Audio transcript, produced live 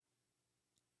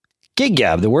Gig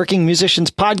Gab, the Working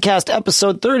Musicians Podcast,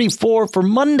 episode 34 for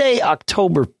Monday,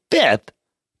 October 5th,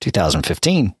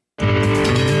 2015.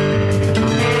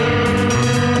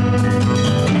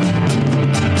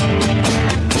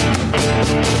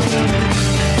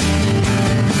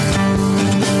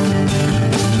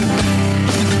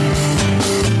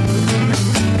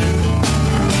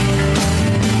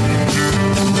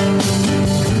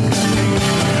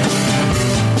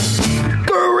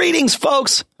 Greetings,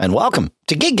 folks, and welcome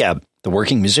to Gig Gab, the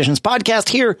Working Musicians Podcast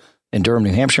here in Durham,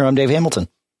 New Hampshire. I'm Dave Hamilton.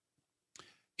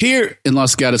 Here in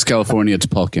Los Gatos, California, it's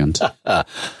Paul Kent. How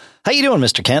you doing,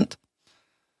 Mr. Kent?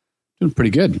 Doing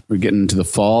pretty good. We're getting into the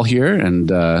fall here, and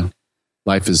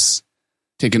life is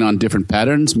taking on different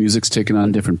patterns. Music's taking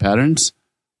on different patterns.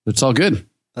 But it's all good.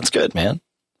 That's good, man.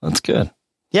 That's good.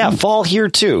 Yeah, fall here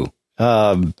too.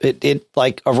 It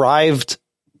like arrived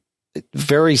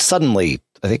very suddenly.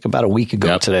 I think about a week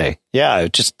ago today. Yeah,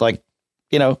 just like,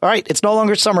 all right, it's no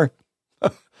longer summer,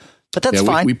 but that's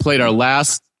fine. We played our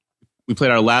last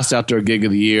outdoor gig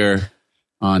of the year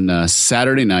on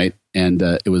Saturday night, and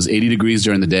it was 80 degrees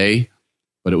during the day,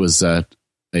 but it was a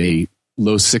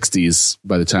low 60s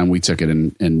by the time we took it,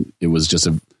 and it was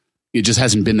it just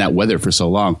hasn't been that weather for so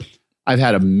long. I've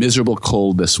had a miserable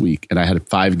cold this week, and I had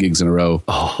 5 gigs in a row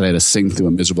that I had to sing through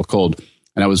a miserable cold,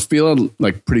 and I was feeling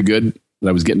like pretty good that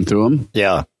I was getting through them.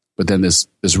 Yeah. But then this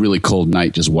really cold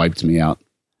night just wiped me out.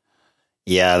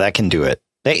 Yeah, that can do it.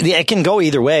 It can go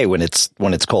either way when it's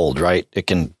cold, right? It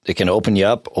can open you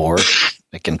up or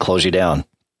it can close you down.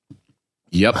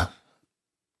 Yep.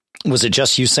 Was it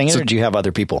just you singing, or do you have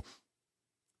other people?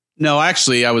 No,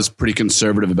 actually, I was pretty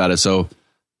conservative about it. So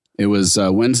it was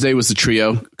Wednesday was the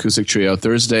trio, acoustic trio.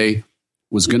 Thursday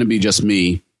was going to be just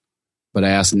me. But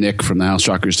I asked Nick from the House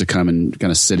Rockers to come and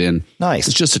kind of sit in. Nice.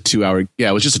 It's just a 2-hour. Yeah,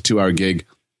 it was just a 2-hour gig.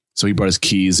 So he brought his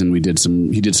keys and he did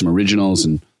some originals,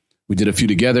 and we did a few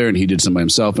together, and he did some by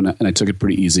himself, and I took it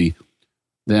pretty easy.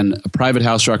 Then a private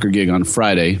House Rocker gig on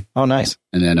Friday. Oh, nice.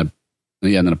 And then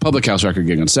a public House Rocker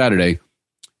gig on Saturday.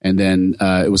 And then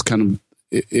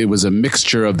it was a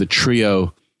mixture of the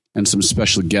trio and some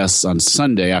special guests on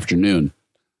Sunday afternoon.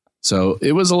 So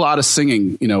it was a lot of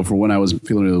singing, for when I was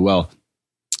feeling really well.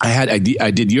 I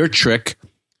did your trick.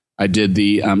 I did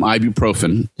the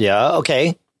ibuprofen. Yeah.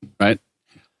 Okay. Right.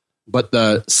 But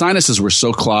the sinuses were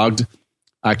so clogged.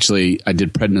 Actually, I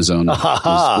did prednisone.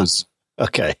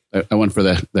 Okay. I went for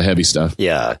the heavy stuff.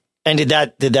 Yeah. And did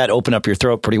that open up your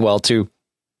throat pretty well too?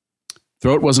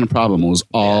 Throat wasn't a problem. It was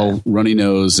all runny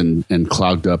nose and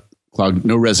clogged,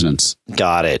 no resonance.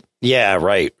 Got it. Yeah.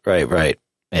 Right.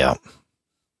 Yeah.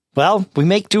 Well, we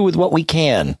make do with what we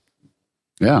can.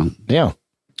 Yeah. Yeah.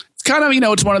 It's kind of,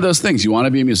 it's one of those things. You want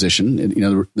to be a musician.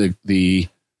 And, the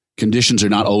conditions are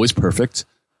not always perfect.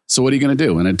 So what are you going to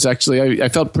do? And it's actually, I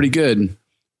felt pretty good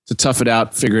to tough it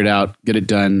out, figure it out, get it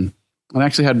done. I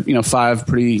actually had, 5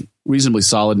 pretty reasonably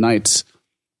solid nights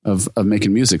of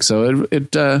making music. So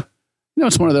it's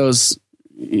one of those,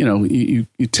 you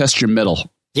test your mettle.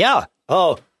 Yeah.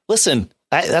 Oh, listen,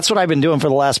 that's what I've been doing for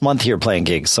the last month here playing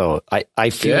gigs. So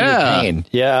I feel your pain.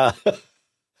 Yeah.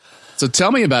 So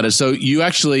tell me about it. So you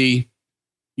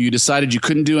decided you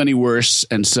couldn't do any worse,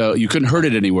 and so you couldn't hurt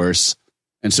it any worse,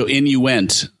 and so in you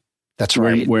went. That's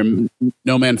right. Where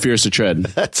no man fears to tread.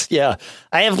 I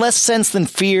have less sense than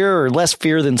fear, or less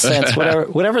fear than sense.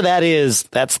 Whatever that is,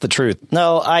 that's the truth.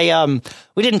 No,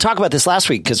 we didn't talk about this last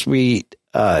week because we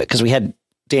had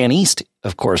Dan East,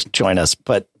 of course, join us.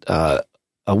 But a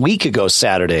week ago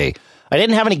Saturday, I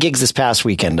didn't have any gigs this past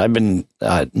weekend. I've been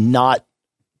not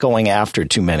going after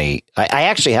too many. I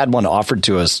actually had one offered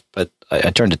to us, but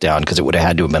I turned it down because it would have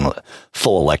had to have been a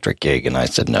full electric gig. And I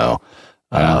said, no,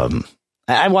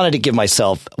 I wanted to give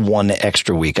myself one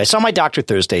extra week. I saw my doctor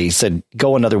Thursday. He said,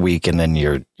 go another week and then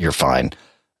you're fine.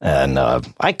 And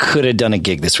I could have done a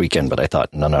gig this weekend, but I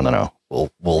thought, no.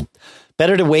 We'll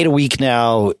better to wait a week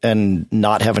now and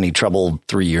not have any trouble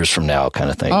 3 years from now kind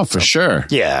of thing. Oh, for sure.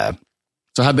 Yeah.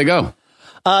 So how'd they go?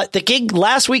 The gig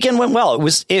last weekend went well.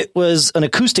 It was an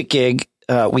acoustic gig.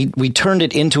 We turned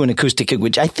it into an acoustic gig,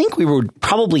 which I think we would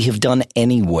probably have done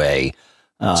anyway.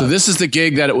 So this is the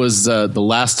gig that it was the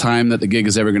last time that the gig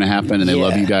is ever going to happen, and they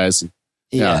love you guys.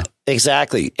 Yeah,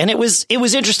 exactly. And it was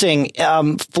interesting.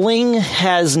 Fling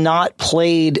has not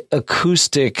played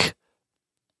acoustic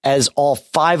as all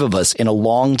 5 of us in a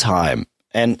long time.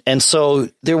 And so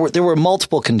there were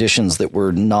multiple conditions that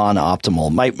were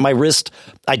non-optimal. My wrist,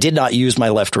 I did not use my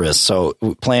left wrist. So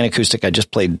playing acoustic, I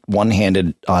just played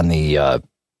one-handed on the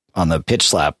pitch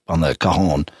slap on the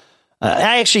cajon.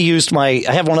 I actually used I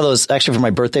have one of those, actually for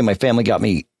my birthday, my family got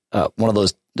me one of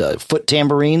those foot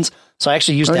tambourines. So I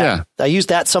actually used that. Yeah. I used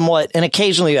that somewhat. And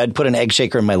occasionally I'd put an egg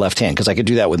shaker in my left hand because I could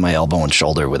do that with my elbow and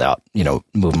shoulder without,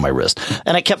 moving my wrist.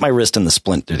 And I kept my wrist in the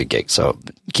splint through the gig. So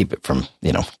keep from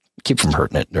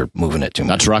hurting it or moving it too much.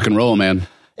 That's rock and roll, man.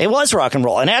 It was rock and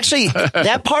roll. And actually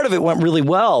that part of it went really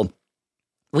well.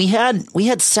 We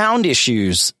had sound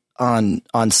issues on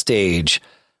stage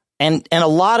and a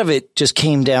lot of it just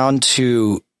came down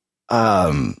to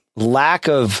lack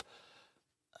of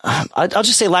I'll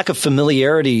just say lack of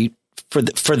familiarity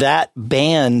for that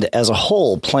band as a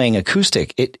whole playing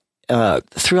acoustic. It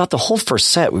throughout the whole first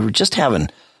set, we were just having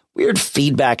weird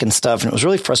feedback and stuff, and it was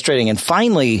really frustrating. And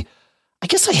finally, I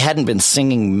guess I hadn't been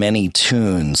singing many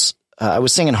tunes. I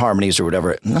was singing harmonies or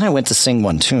whatever, and then I went to sing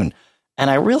one tune, and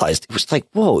I realized it was like,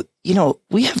 whoa,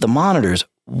 we have the monitors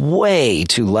way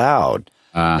too loud.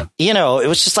 It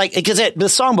was just like because the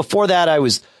song before that, I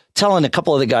was telling a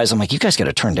couple of the guys, I'm like, you guys got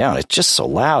to turn down. It's just so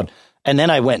loud. And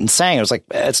then I went and sang. I was like,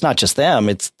 it's not just them,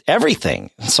 it's everything.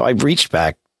 So I reached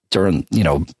back during,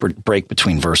 break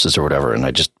between verses or whatever. And I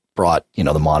just brought, the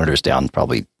monitors down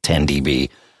probably 10 dB.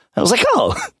 I was like,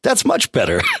 oh, that's much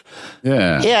better.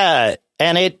 Yeah. Yeah.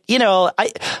 And it,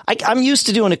 I'm used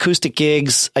to doing acoustic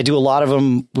gigs. I do a lot of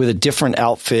them with a different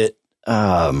outfit.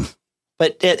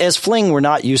 But as Fling, we're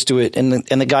not used to it. And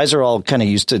the guys are all kind of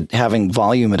used to having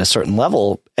volume at a certain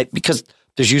level because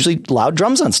there's usually loud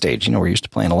drums on stage. We're used to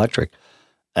playing electric.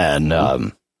 And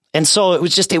so it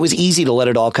was easy to let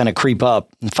it all kind of creep up.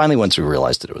 And finally, once we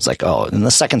realized it was like, oh, and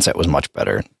the second set was much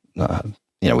better.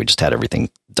 We just had everything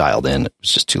dialed in. It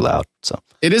was just too loud. So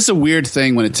it is a weird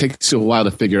thing when it takes you a while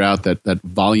to figure out that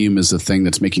volume is the thing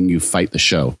that's making you fight the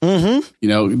show.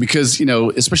 Mm-hmm. Because,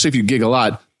 especially if you gig a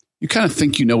lot, you kind of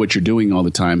think you know what you're doing all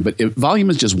the time. But volume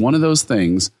is just one of those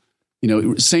things,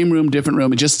 same room, different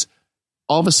room. It just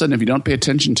all of a sudden, if you don't pay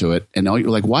attention to it and you're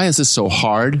like, why is this so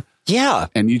hard? Yeah.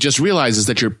 And you just realize is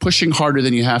that you're pushing harder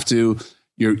than you have to.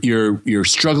 You're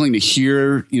struggling to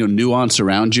hear, nuance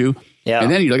around you. Yeah.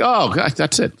 And then you're like, oh, God,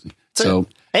 that's it. So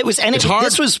it was, and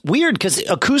this was weird because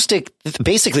acoustic,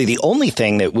 basically the only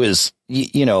thing that was,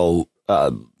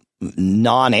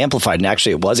 non-amplified, and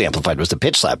actually it was amplified, was the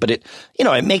pitch slap, but it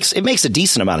makes a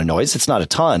decent amount of noise. It's not a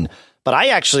ton, but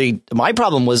my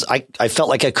problem was I felt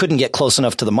like I couldn't get close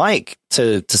enough to the mic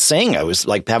to sing. I was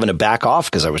like having to back off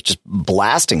because I was just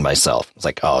blasting myself. It's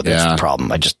like, oh, that's the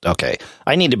problem.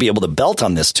 I need to be able to belt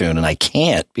on this tune and I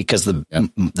can't because the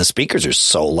speakers are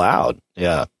so loud.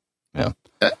 Yeah. Yeah.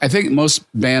 I think most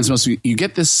bands, you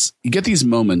get these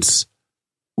moments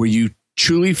where you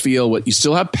truly feel what you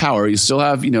still have power, you still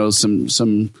have, some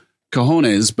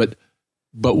cojones, but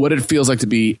what it feels like to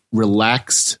be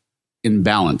relaxed in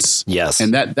balance. Yes.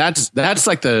 And that's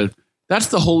like that's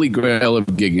the holy grail of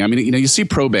gigging. I mean, you see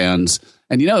pro bands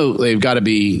and they've got to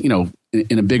be,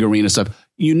 in a big arena stuff,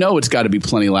 it's got to be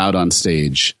plenty loud on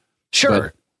stage.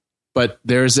 Sure. But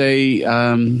there's there's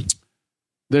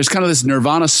kind of this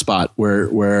nirvana spot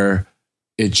where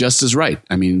it just is right.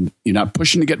 I mean, you're not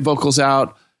pushing to get vocals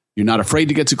out. You're not afraid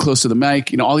to get too close to the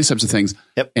mic, all these types of things.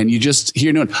 Yep. And you just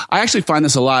hear no. I actually find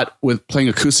this a lot with playing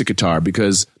acoustic guitar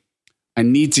because I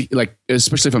need to,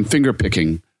 especially if I'm finger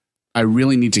picking, I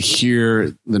really need to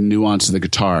hear the nuance of the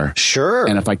guitar. Sure.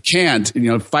 And if I can't,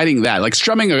 fighting that, like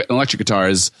strumming an electric guitar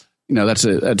is,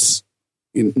 that's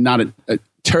not a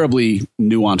terribly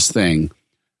nuanced thing.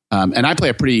 And I play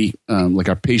a pretty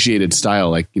arpeggiated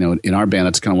style, in our band.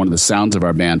 That's kind of one of the sounds of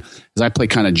our band. Is I play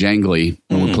kind of jangly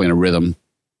when we're playing a rhythm.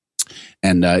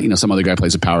 And, some other guy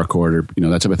plays a power chord or,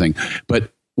 that type of thing.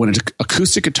 But when it's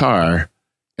acoustic guitar,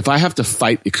 if I have to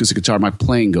fight acoustic guitar, my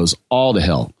playing goes all to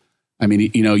hell. I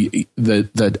mean,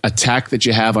 the attack that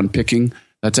you have on picking,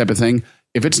 that type of thing,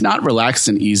 if it's not relaxed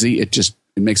and easy, it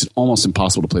makes it almost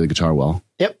impossible to play the guitar well.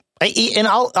 Yep. And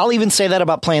I'll even say that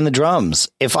about playing the drums.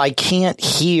 If I can't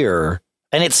hear,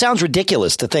 and it sounds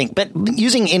ridiculous to think, but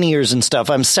using in-ears and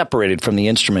stuff, I'm separated from the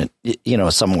instrument,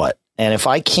 somewhat. And if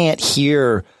I can't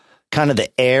hear kind of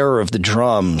the air of the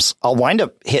drums, I'll wind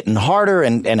up hitting harder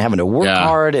and having to work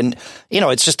hard. And,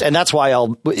 it's just, and that's why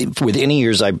with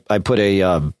in-ears, I put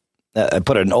an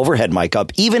overhead mic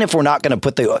up, even if we're not going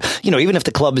to put even if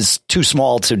the club is too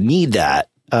small to need that,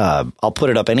 I'll put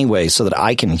it up anyway so that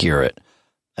I can hear it.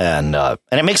 And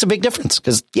it makes a big difference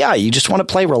because, you just want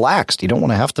to play relaxed. You don't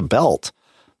want to have to belt,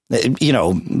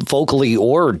 vocally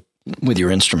or with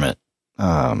your instrument.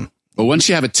 But once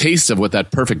you have a taste of what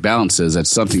that perfect balance is, that's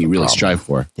something you really strive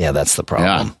for. Yeah, that's the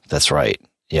problem. Yeah. That's right.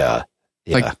 Yeah.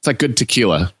 It's like good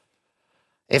tequila.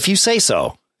 If you say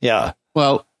so. Yeah.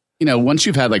 Well, once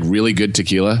you've had really good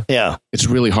tequila, it's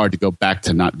really hard to go back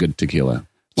to not good tequila.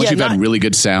 Once you've had really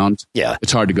good sound,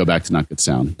 it's hard to go back to not good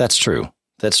sound. That's true.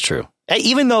 That's true.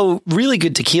 Even though really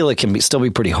good tequila can still be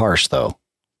pretty harsh, though.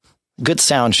 Good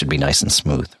sound should be nice and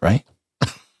smooth, right?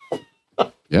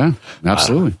 Yeah,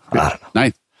 absolutely. I don't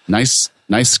know.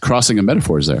 Nice crossing of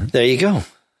metaphors there. There you go.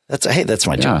 That's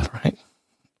my job, right?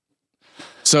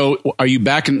 So are you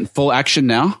back in full action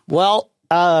now? Well,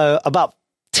 about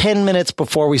 10 minutes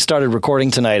before we started recording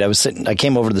tonight, I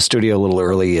came over to the studio a little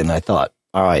early and I thought,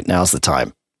 all right, now's the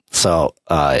time. So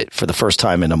for the first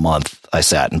time in a month, I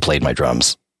sat and played my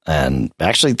drums, and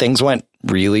actually things went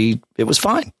it was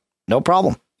fine. No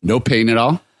problem. No pain at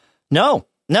all? No.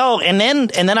 And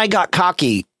then I got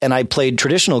cocky and I played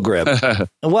traditional grip.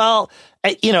 Well,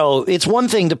 it's one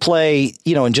thing to play,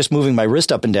 and just moving my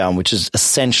wrist up and down, which is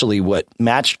essentially what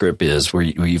matched grip is, where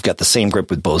you've got the same grip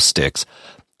with both sticks.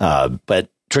 But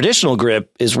traditional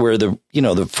grip is where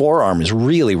the forearm is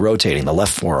really rotating. The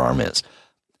left forearm is.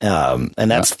 And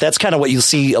that's kind of what you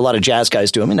see a lot of jazz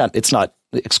guys do. I mean, it's not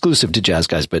exclusive to jazz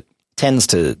guys, but tends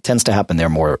to happen there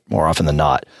more often than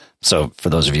not. So for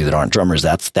those of you that aren't drummers,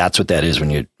 that's what that is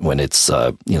when it's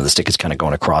the stick is kind of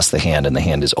going across the hand and the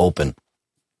hand is open.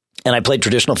 And I played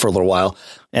traditional for a little while,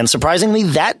 and surprisingly,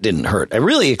 that didn't hurt. I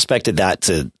really expected that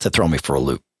to throw me for a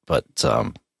loop, but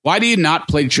why do you not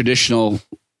play traditional?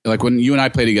 Like when you and I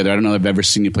play together, I don't know if I've ever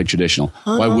seen you play traditional.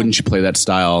 Why wouldn't you play that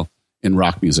style in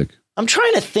rock music? I'm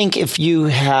trying to think if you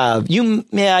have. You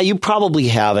probably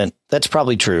haven't. That's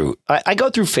probably true. I go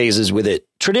through phases with it.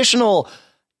 Traditional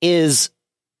is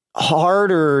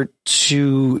harder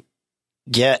to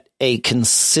get a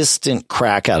consistent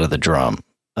crack out of the drum,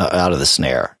 out of the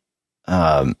snare,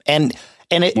 and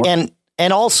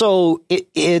also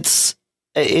it's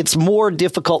more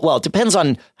difficult. Well, it depends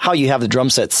on how you have the drum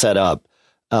set up,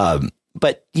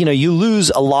 but you lose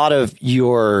a lot of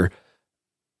your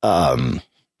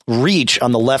reach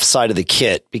on the left side of the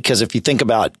kit, because if you think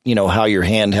about how your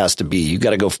hand has to be, you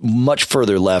got to go much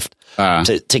further left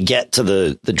to get to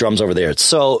the drums over there.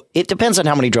 So it depends on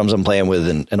how many drums I'm playing with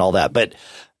and all that. But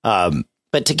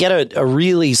to get a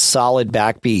really solid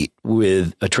backbeat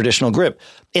with a traditional grip,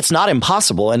 it's not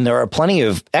impossible, and there are plenty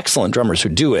of excellent drummers who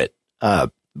do it.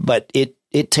 But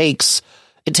it takes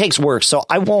work. So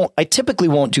I typically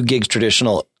won't do gigs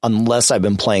traditional unless I've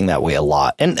been playing that way a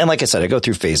lot. And like I said, I go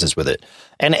through phases with it.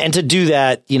 And to do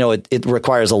that, it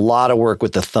requires a lot of work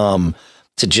with the thumb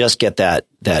to just get that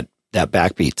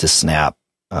backbeat to snap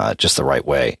just the right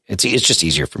way. It's just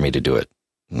easier for me to do it.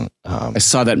 I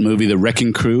saw that movie, The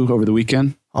Wrecking Crew, over the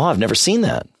weekend. Oh, I've never seen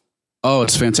that. Oh,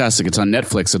 it's fantastic. It's on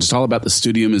Netflix. It's all about the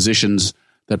studio musicians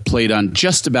that played on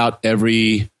just about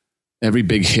every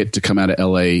big hit to come out of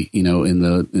LA, in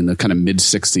the kind of mid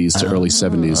 60s to early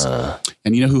 70s.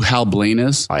 And you know who Hal Blaine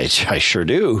is? I sure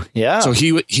do. Yeah. So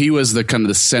he was the kind of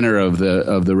the center of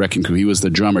the Wrecking Crew. He was the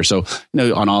drummer. So,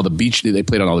 on all they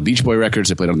played on all the Beach Boy records.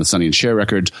 They played on the Sonny and Cher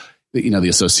records, the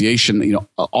Association,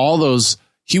 all those.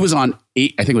 He was on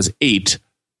 8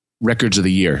 records of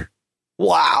the year.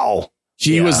 Wow.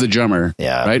 He was the drummer.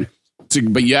 Yeah. Right. So,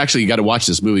 but you got to watch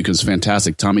this movie because it's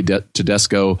fantastic. Tommy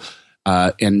Tedesco.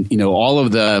 And all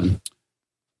of the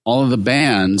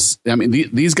bands. I mean,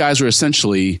 these guys were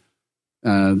essentially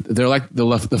they're like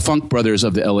the Funk Brothers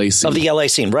of the LA scene. Of the LA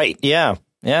scene, right? Yeah,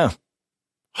 yeah.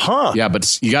 Huh. Yeah,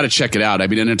 but you got to check it out. I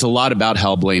mean, and it's a lot about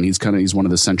Hal Blaine. He's one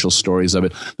of the central stories of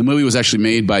it. The movie was actually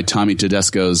made by Tommy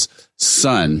Tedesco's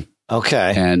son.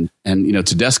 Okay. And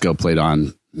Tedesco played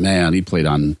on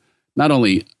not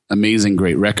only amazing,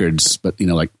 great records, but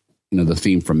the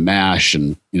theme from MASH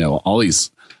and all these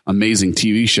amazing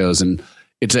TV shows. And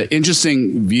it's an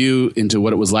interesting view into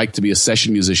what it was like to be a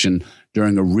session musician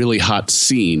during a really hot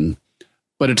scene.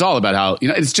 But it's all about how,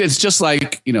 it's just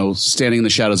like, Standing in the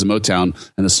Shadows of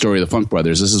Motown and the story of the Funk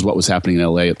Brothers. This is what was happening in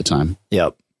LA at the time.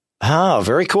 Yep. Oh,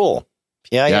 very cool.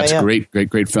 Yeah. It's a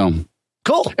great film.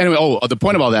 Cool. Anyway, the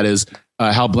point of all that is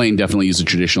Hal Blaine definitely used a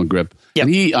traditional grip. Yep.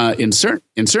 And he, in certain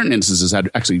instances, had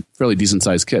actually fairly decent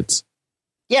sized kits.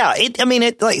 Yeah,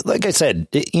 like I said,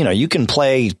 you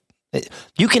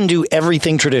can do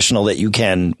everything traditional that you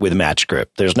can with match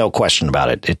grip. There's no question about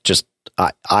it. It just,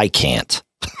 I can't.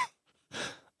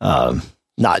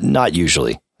 Not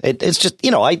usually. It's just,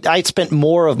 I spent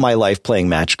more of my life playing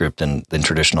match grip than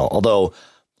traditional. Although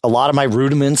a lot of my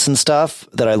rudiments and stuff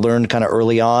that I learned kind of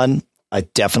early on, I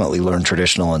definitely learned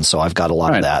traditional. And so I've got a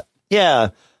lot of that. Yeah.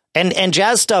 And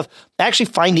jazz stuff, I actually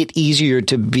find it easier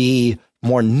to be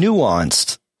more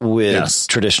nuanced with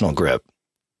traditional grip.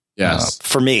 Yes.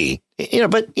 For me,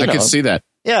 but I can see that.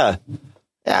 Yeah.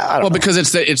 Yeah. I don't know. Because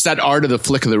it's that art of the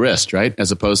flick of the wrist, right?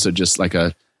 As opposed to just like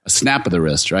a snap of the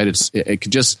wrist, right?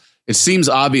 It seems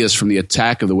obvious from the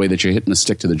attack of the way that you're hitting the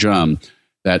stick to the drum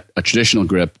that a traditional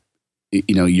grip,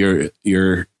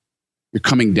 you're you're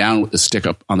coming down with the stick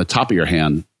up on the top of your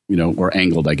hand, or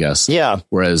angled, I guess. Yeah.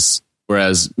 Whereas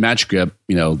match grip,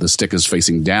 the stick is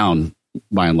facing down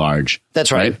by and large.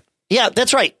 That's right. Yeah,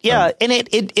 that's right. Yeah. And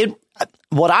it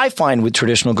what I find with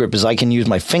traditional grip is I can use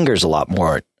my fingers a lot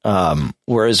more.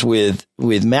 Whereas with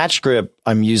match grip,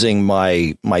 I'm using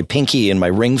my pinky and my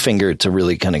ring finger to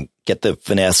really kind of get the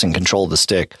finesse and control the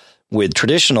stick. With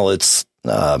traditional, it's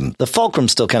the fulcrum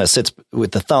still kind of sits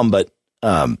with the thumb, but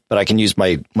I can use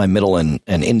my middle and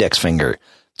index finger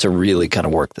to really kind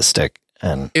of work the stick.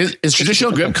 And is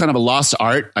traditional grip kind of a lost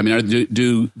art? I mean,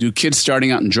 do kids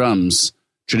starting out in drums,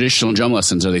 traditional drum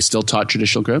lessons, are they still taught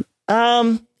traditional grip?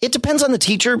 It depends on the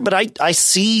teacher, but I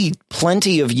see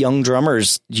plenty of young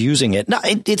drummers using it. No,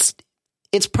 it's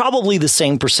probably the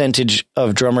same percentage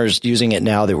of drummers using it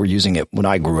now that were using it when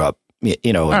I grew up, in the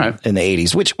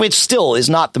 80s, which still is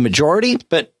not the majority,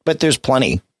 but there's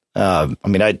plenty.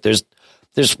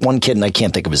 There's one kid, and I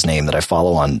can't think of his name, that I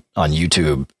follow on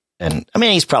YouTube, and I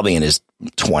mean he's probably in his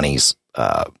 20s,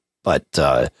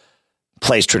 but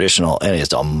plays traditional and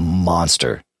is a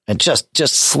monster, and just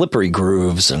slippery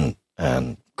grooves and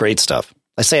great stuff.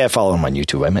 I say I follow him on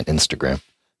YouTube. I meant Instagram.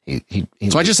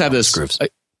 So I just have this grooves.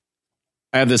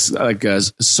 I have this like a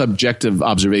subjective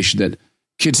observation that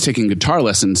kids taking guitar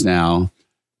lessons now,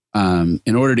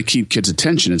 in order to keep kids'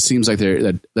 attention, it seems like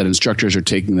that instructors are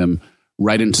taking them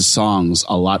right into songs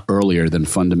a lot earlier than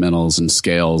fundamentals and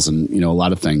scales and a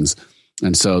lot of things.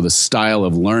 And so the style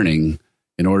of learning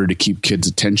in order to keep kids'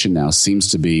 attention now seems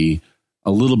to be a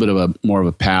little bit of more of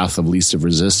a path of least of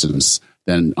resistance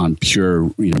than on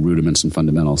pure rudiments and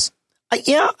fundamentals.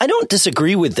 I don't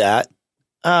disagree with that.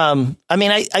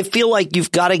 I feel like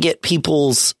you've got to get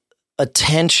people's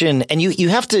attention, and you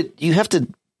have to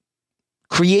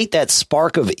create that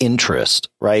spark of interest,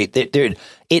 right?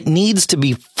 It needs to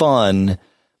be fun,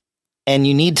 and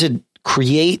you need to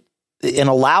create and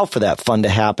allow for that fun to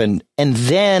happen, and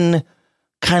then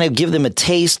kind of give them a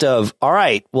taste of, all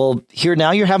right, well, here now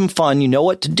you're having fun, you know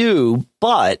what to do,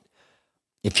 but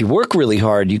if you work really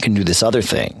hard, you can do this other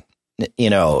thing, But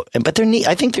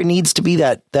I think there needs to be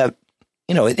that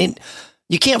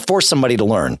you can't force somebody to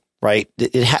learn, right?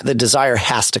 The desire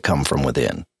has to come from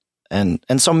within. And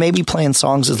so maybe playing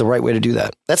songs is the right way to do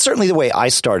that. That's certainly the way I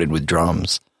started with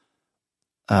drums.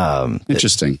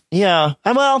 Interesting.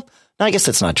 Well, I guess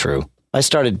that's not true. I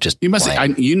started just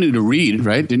you knew to read,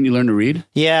 right? Didn't you learn to read?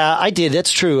 Yeah, I did.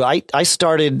 That's true. I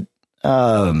started,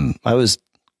 I was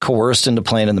coerced into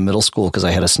playing in the middle school because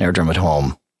I had a snare drum at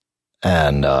home.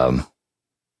 And,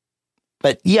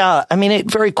 but yeah,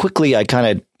 very quickly I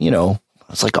kind of, I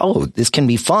was like, oh, this can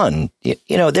be fun. There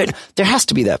has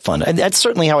to be that fun. And that's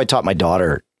certainly how I taught my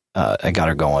daughter. I got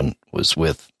her going was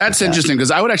with. That's interesting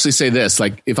because I would actually say this,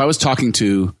 like if I was talking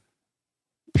to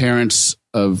parents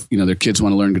of, their kids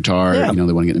want to learn guitar, they want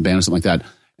to get in a band or something like that,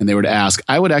 and they were to ask,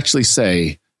 I would actually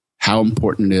say how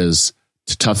important it is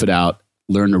to tough it out,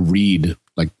 learn to read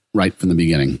like right from the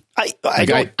beginning. I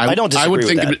don't disagree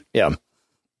with that. Yeah.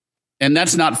 And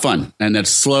that's not fun, and that's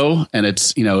slow, and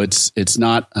it's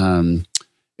not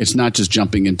just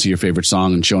jumping into your favorite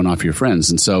song and showing off your friends.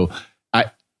 And so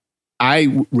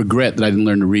I regret that I didn't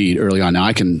learn to read early on. Now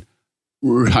I can,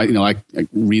 I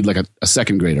read like a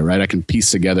second grader, right? I can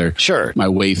piece together my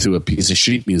way through a piece of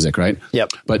sheet music, right? Yep.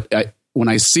 But when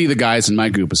I see the guys in my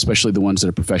group, especially the ones that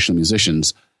are professional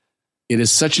musicians, it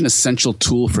is such an essential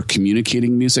tool for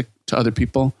communicating music to other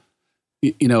people.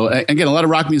 Again, a lot of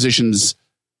rock musicians,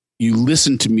 you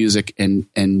listen to music and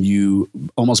you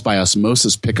almost by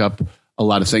osmosis pick up a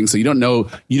lot of things. So you don't know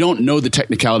the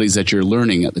technicalities that you're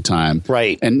learning at the time.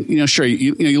 Right. And, sure,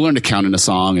 you learn to count in a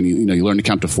song and, you learn to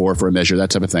count to 4 for a measure, that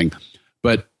type of thing.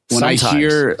 But when sometimes. I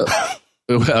hear,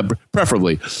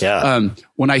 preferably,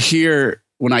 when I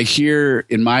hear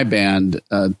in my band,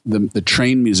 the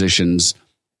trained musicians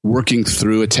working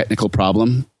through a technical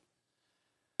problem,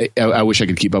 I wish I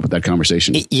could keep up with that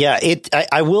conversation. Yeah,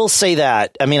 I will say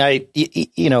that. I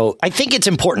think it's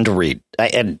important to read,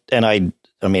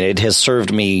 it has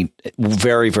served me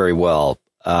very, very well.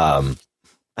 I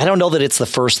don't know that it's the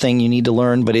first thing you need to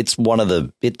learn, but it's one of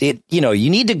the.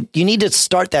 You need to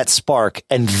start that spark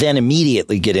and then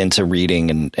immediately get into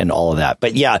reading and all of that.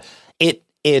 But yeah, it's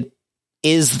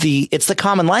the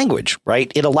common language,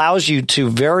 right? It allows you to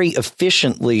very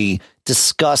efficiently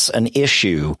discuss an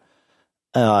issue.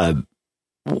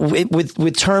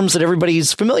 With terms that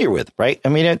everybody's familiar with, right?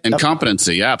 And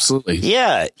competency, yeah, absolutely,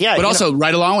 yeah. But also,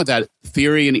 right along with that,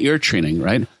 theory and ear training,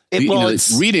 right?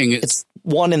 Reading, it's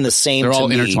one and the same. They're to all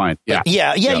me. intertwined. Yeah.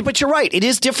 But you're right. It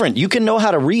is different. You can know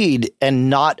how to read and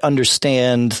not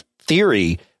understand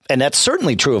theory, and that's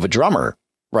certainly true of a drummer.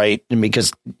 right? And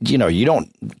because,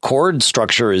 chord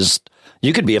structure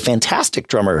you could be a fantastic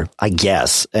drummer, I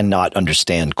guess, and not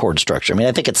understand chord structure. I mean,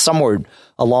 I think it's somewhere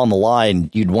along the line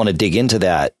you'd want to dig into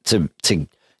that to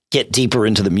get deeper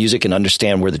into the music and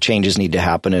understand where the changes need to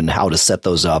happen and how to set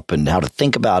those up and how to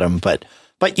think about them. But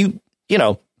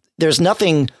there's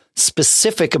nothing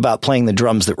specific about playing the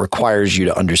drums that requires you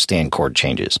to understand chord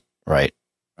changes, right?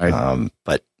 Right.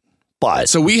 But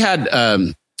so we had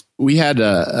a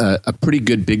pretty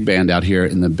good big band out here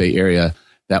in the Bay Area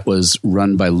that was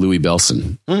run by Louis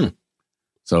Bellson.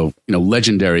 So,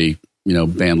 legendary,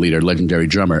 band leader, legendary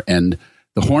drummer. And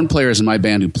the horn players in my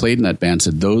band who played in that band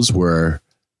said those were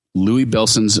Louis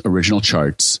Bellson's original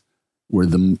charts were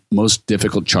the most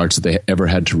difficult charts that they ever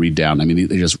had to read down. I mean,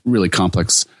 they're just really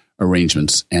complex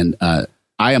arrangements. And I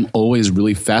am always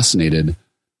really fascinated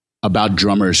about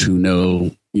drummers who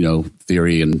know,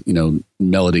 theory and,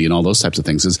 melody and all those types of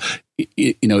things.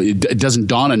 It doesn't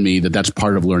dawn on me that that's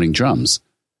part of learning drums.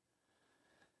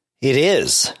 It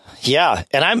is. Yeah.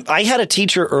 And I had a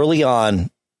teacher early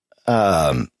on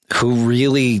who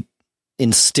really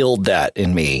instilled that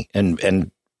in me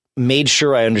and made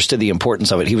sure I understood the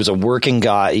importance of it. He was a working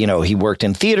guy. He worked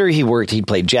in theater. He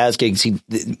played jazz gigs.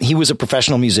 He was a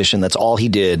professional musician. That's all he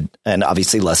did. And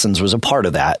obviously lessons was a part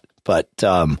of that. But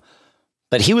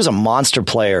he was a monster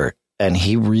player, and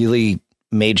he really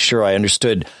made sure I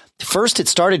understood. First, it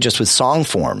started just with song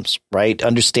forms, right?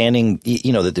 Understanding,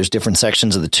 that there's different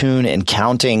sections of the tune and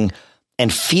counting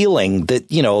and feeling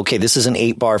that, okay, this is an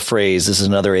 8-bar phrase. This is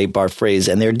another 8-bar phrase,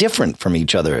 and they're different from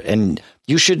each other. And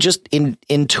you should just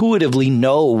intuitively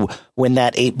know when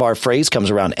that 8-bar phrase comes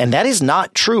around. And that is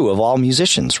not true of all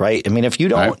musicians, right? I mean, if you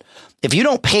don't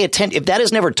pay attention, if that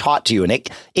is never taught to you, and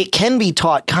it can be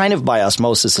taught kind of by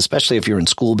osmosis, especially if you're in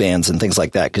school bands and things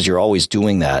like that, because you're always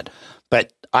doing that.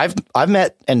 But I've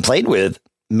met and played with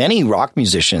many rock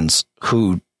musicians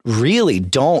who really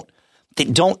don't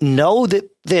know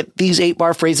that these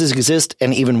 8-bar phrases exist,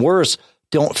 and even worse,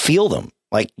 don't feel them.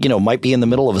 Like, might be in the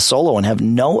middle of a solo and have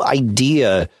no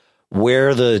idea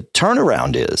where the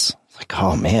turnaround is. Like,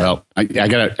 oh man. Well, I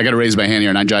gotta raise my hand here,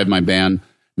 and I drive my band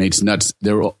mates nuts.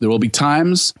 There will be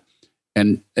times,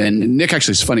 and Nick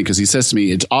actually is funny because he says to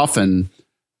me, it's often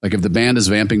like if the band is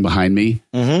vamping behind me,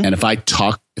 and if I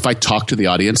talk to the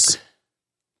audience,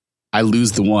 I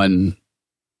lose the one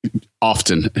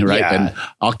often, right? Yeah. And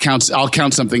I'll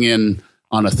count something in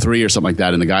on a 3 or something like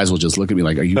that, and the guys will just look at me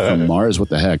like, "Are you from Mars? What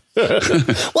the heck?"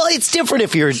 Well, it's different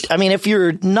if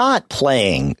you're not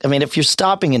playing. I mean, if you're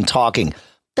stopping and talking,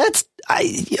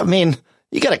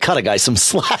 you got to cut a guy some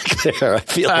slack there. I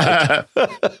feel like.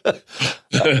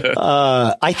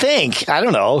 I think. I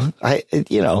don't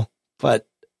know. But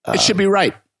it should be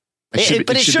right. It should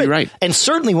be right. And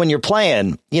certainly when you're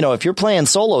playing, if you're playing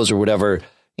solos or whatever,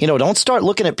 don't start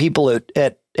looking at people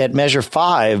at measure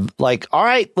 5 like, all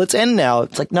right, let's end now.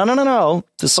 It's like, no.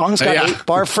 The song's got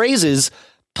 8-bar phrases.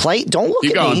 Play. Don't look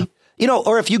Keep at going. me.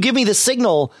 Or if you give me the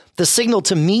signal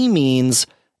to me means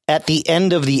at the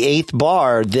end of the 8th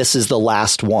bar, this is the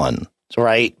last one,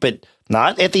 right? But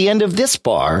not at the end of this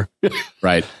bar.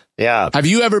 Right. Yeah. Have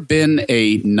you ever been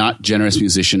a not generous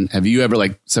musician? Have you ever,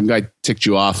 like, some guy ticked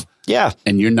you off? Yeah.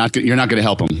 And you're not going to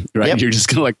help him, right? Yep. You're just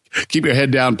going to keep your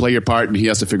head down, play your part, and he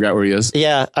has to figure out where he is.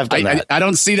 Yeah, I've done that. I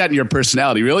don't see that in your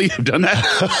personality. Really? You've done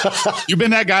that? You've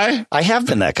been that guy? I have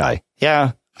been that guy.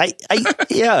 Yeah.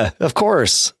 Yeah, of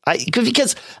course.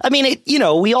 Because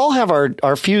we all have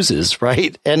our fuses,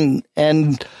 right?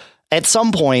 And at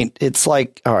some point it's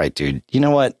like, all right, dude, you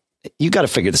know what? You got to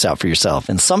figure this out for yourself.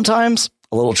 And sometimes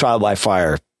a little trial by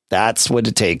fire, that's what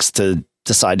it takes to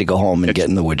decide to go home and get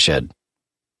in the woodshed.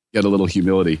 Get a little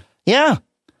humility. Yeah.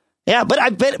 Yeah. But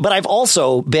I've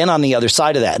also been on the other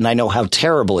side of that, and I know how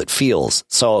terrible it feels.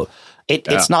 So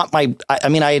it's not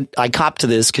I cop to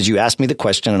this because you asked me the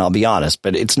question, and I'll be honest,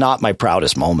 but it's not my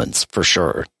proudest moments for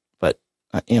sure. But,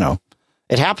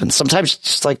 it happens. Sometimes it's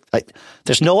just like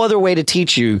there's no other way to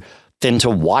teach you than to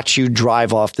watch you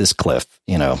drive off this cliff,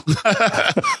 See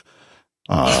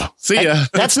ya.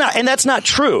 That's not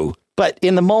true. But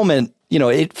in the moment,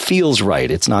 it feels right.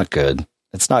 It's not good.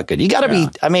 It's not good. You got to be,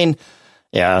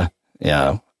 yeah.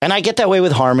 And I get that way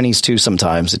with harmonies too.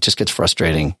 Sometimes it just gets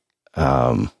frustrating.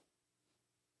 When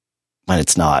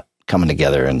it's not coming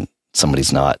together and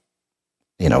somebody's not,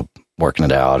 working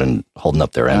it out and holding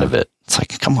up their end of it. It's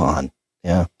like, come on.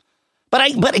 Yeah.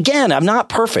 But again, I'm not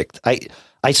perfect.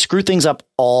 I screw things up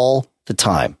all the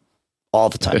time.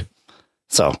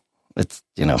 So it's,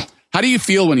 How do you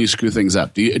feel when you screw things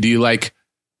up? Do you like,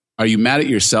 are you mad at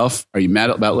yourself? Are you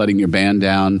mad about letting your band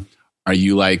down? Are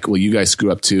you like, well, you guys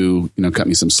screw up too, cut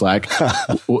me some slack?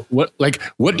 What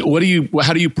do you,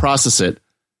 how do you process it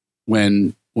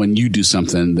when you do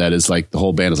something that is like the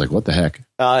whole band is like, what the heck?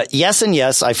 Yes. And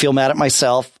yes, I feel mad at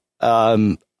myself.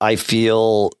 I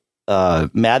feel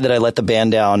mad that I let the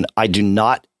band down. I do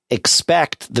not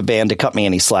expect the band to cut me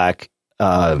any slack.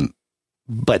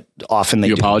 But often they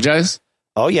do. You apologize?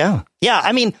 Oh, yeah. Yeah.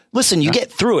 I mean, listen, you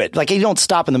get through it. Like, you don't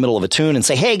stop in the middle of a tune and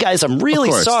say, hey, guys, I'm really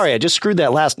sorry. I just screwed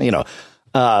that last,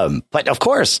 but of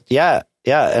course. Yeah.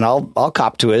 Yeah. And I'll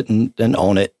cop to it and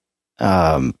own it.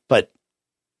 But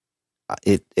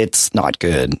it's not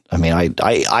good. I mean,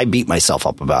 I beat myself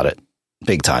up about it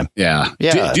big time. Yeah.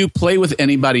 Yeah. Do you play with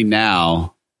anybody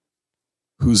now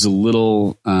who's a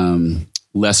little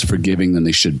less forgiving than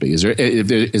they should be? Is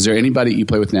there anybody you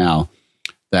play with now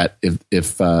that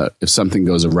if something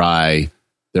goes awry,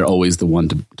 they're always the one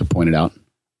to point it out?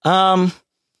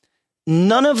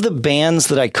 None of the bands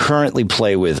that I currently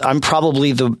play with. I'm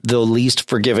probably the least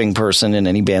forgiving person in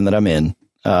any band that I'm in.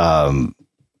 And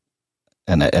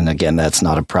again, that's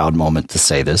not a proud moment to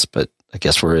say this, but I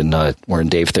guess we're in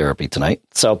Dave therapy tonight.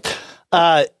 So,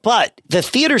 but the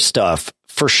theater stuff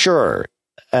for sure.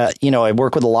 I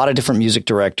work with a lot of different music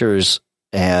directors,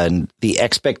 and the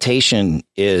expectation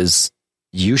is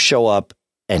you show up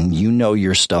and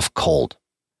your stuff cold,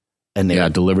 and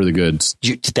deliver the goods.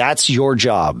 That's your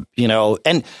job,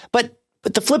 but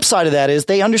the flip side of that is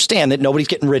they understand that nobody's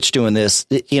getting rich doing this.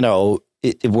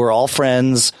 We're all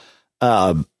friends.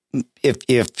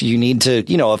 If you need to,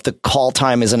 if the call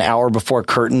time is an hour before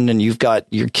curtain and you've got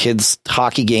your kid's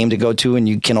hockey game to go to and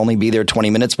you can only be there 20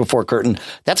 minutes before curtain,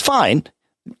 that's fine.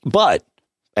 But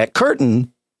at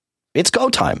curtain, it's go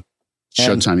time.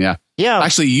 Showtime, yeah. Yeah.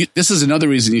 Actually, this is another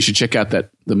reason you should check out the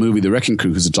movie, The Wrecking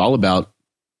Crew, because it's all about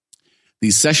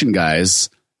these session guys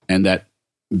and that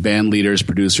band leaders,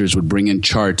 producers would bring in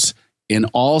charts in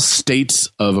all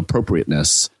states of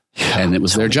appropriateness. Yeah, and it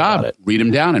was their job. Read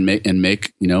them down and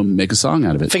make a song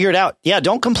out of it. Figure it out. Yeah.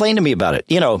 Don't complain to me about it.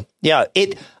 Yeah.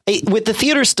 It with the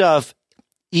theater stuff,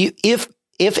 if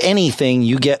anything,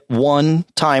 you get one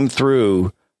time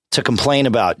through to complain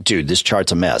about, dude, this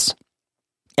chart's a mess.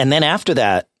 And then after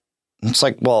that, it's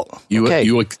like, well, okay.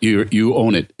 You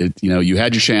own it. You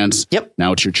had your chance. Yep.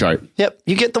 Now it's your chart. Yep.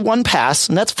 You get the one pass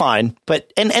and that's fine.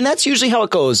 But, and that's usually how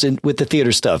it goes with the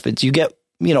theater stuff. It's you get,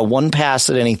 one pass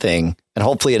at anything, and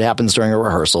hopefully it happens during a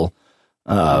rehearsal.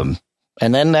 And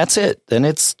then that's it. Then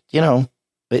it's,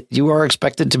 you are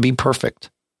expected to be perfect.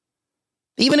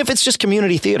 Even if it's just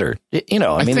community theater, I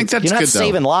think that's you're not good,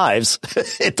 saving lives.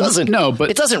 It doesn't. No, but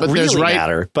it doesn't really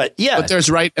matter. But yeah, but there's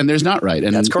right and there's not right.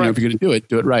 And that's correct. If you're going to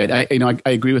do it right.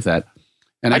 I agree with that.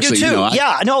 And actually, I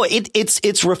do too.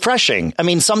 It's refreshing. I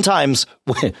mean, sometimes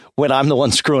when I'm the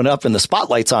one screwing up and the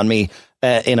spotlight's on me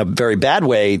in a very bad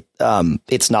way,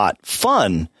 it's not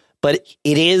fun. But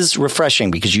it is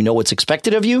refreshing because you know what's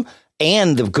expected of you,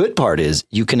 and the good part is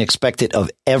you can expect it of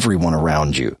everyone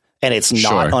around you. And it's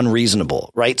not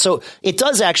unreasonable, right? So it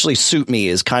does actually suit me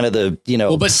as kind of the,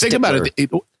 Well, but think about it.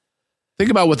 Think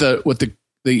about what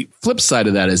the flip side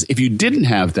of that is. If you didn't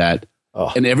have that,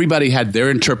 and everybody had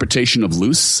their interpretation of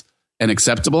loose and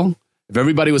acceptable, if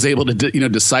everybody was able to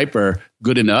decipher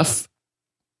good enough,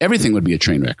 everything would be a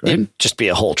train wreck, right? It'd just be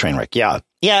a whole train wreck. Yeah,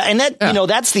 yeah, and that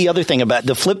that's the other thing about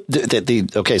the flip.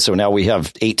 Okay, so now we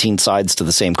have 18 sides to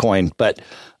the same coin, but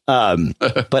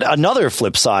another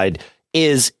flip side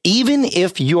is even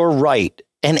if you're right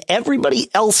and everybody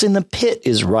else in the pit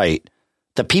is right,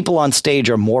 the people on stage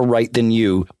are more right than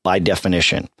you by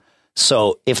definition.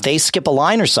 So if they skip a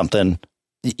line or something,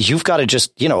 you've got to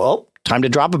just, time to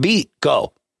drop a beat,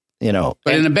 go, But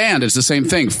in a band, it's the same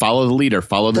thing. Follow the leader,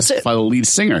 follow the lead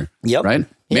singer. Yep. Right.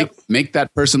 Make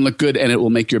that person look good, and it will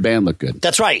make your band look good.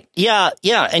 That's right. Yeah.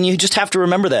 Yeah. And you just have to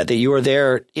remember that you are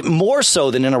there more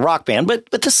so than in a rock band. But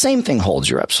the same thing holds.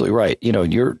 You're absolutely right.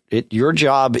 Your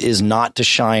job is not to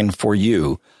shine for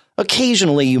you.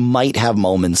 Occasionally, you might have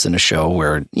moments in a show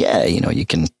where, you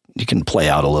can play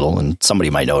out a little and somebody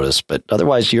might notice. But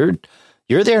otherwise, you're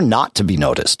there not to be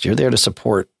noticed. You're there to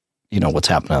support, what's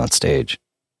happening on stage.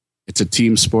 It's a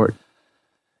team sport.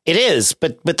 It is,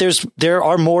 but there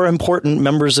are more important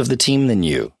members of the team than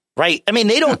you, right? I mean,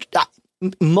 they don't.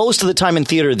 Most of the time in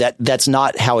theater, that's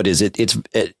not how it is. It's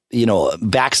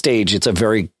backstage. It's a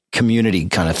very community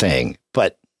kind of thing.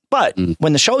 But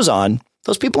when the show's on,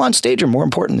 those people on stage are more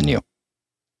important than you.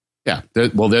 Yeah, they're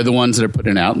the ones that are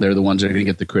putting it out. They're the ones that are going to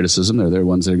get the criticism. They're the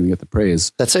ones that are going to get the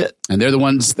praise. That's it. And they're the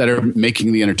ones that are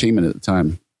making the entertainment at the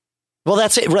time. Well,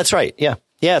 that's it. That's right. Yeah,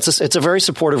 yeah. It's a very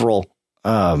supportive role.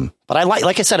 But I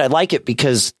like I said, I like it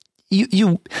because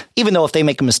you even though if they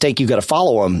make a mistake, you got to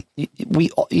follow them.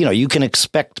 You can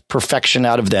expect perfection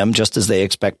out of them just as they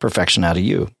expect perfection out of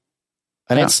you.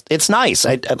 And it's nice.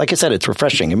 Like I said, it's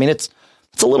refreshing. I mean, it's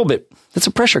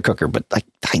a pressure cooker, but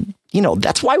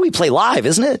that's why we play live,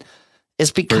 isn't it?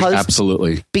 It's because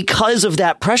absolutely because of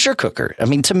that pressure cooker. I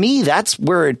mean, to me, that's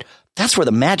where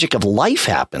the magic of life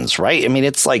happens, right? I mean,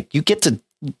 it's like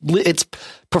it's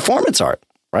performance art,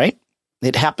 right?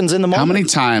 It happens in the moment.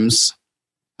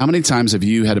 How many times have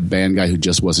you had a band guy who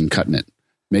just wasn't cutting it,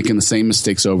 making the same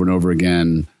mistakes over and over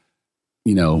again?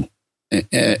 And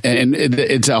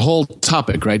it's a whole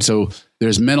topic, right? So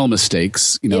there's mental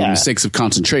mistakes, mistakes of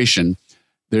concentration.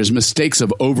 There's mistakes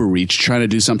of overreach, trying to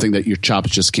do something that your chops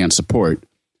just can't support.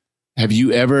 Have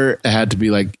you ever had to be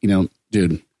like,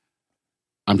 dude,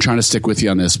 I'm trying to stick with you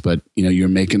on this, but you're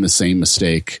making the same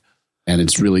mistake, and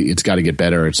it's got to get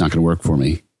better. It's not going to work for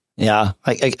me. Yeah.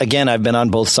 Again, I've been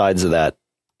on both sides of that.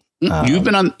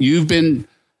 You've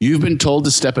been told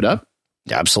to step it up.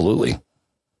 Absolutely.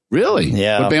 Really?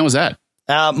 Yeah. What band was that?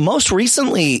 Most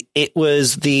recently, it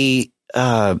was the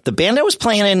band I was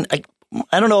playing in.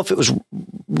 I don't know if it was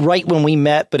right when we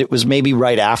met, but it was maybe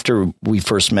right after we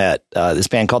first met. This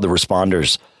band called the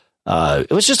Responders.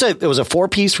 It was a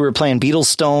 4-piece. We were playing Beatles,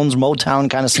 Stones, Motown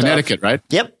kind of stuff. Connecticut, right?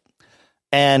 Yep.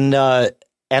 And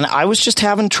I was just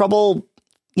having trouble,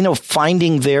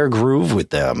 finding their groove with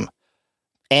them.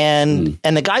 And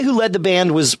the guy who led the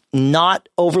band was not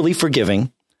overly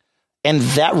forgiving. And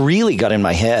that really got in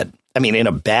my head. I mean, in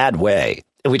a bad way,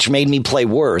 which made me play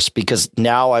worse because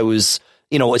now I was,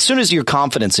 as soon as your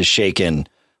confidence is shaken,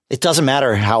 it doesn't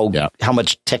matter how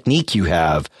much technique you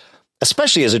have,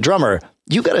 especially as a drummer,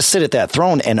 you got to sit at that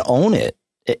throne and own it,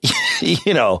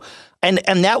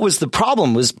 and that was the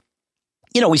problem was,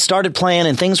 we started playing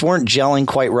and things weren't gelling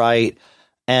quite right.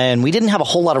 And we didn't have a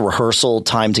whole lot of rehearsal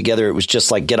time together. It was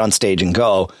just like get on stage and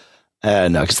go.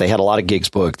 And because they had a lot of gigs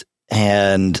booked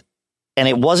and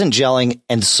it wasn't gelling.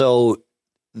 And so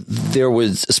there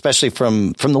was, especially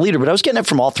from the leader, but I was getting it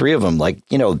from all three of them. Like,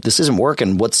 this isn't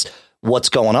working. What's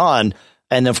going on?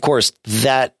 And of course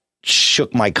that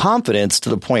shook my confidence to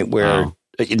the point where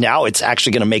now it's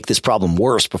actually going to make this problem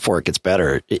worse before it gets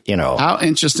better. How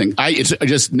interesting. It's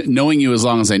just knowing you as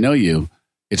long as I know you.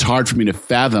 It's hard for me to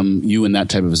fathom you in that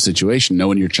type of a situation,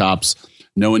 knowing your chops,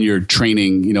 knowing your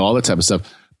training, all that type of stuff.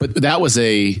 But that was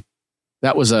a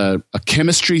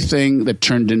chemistry thing that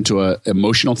turned into a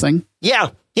emotional thing.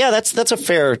 Yeah. That's a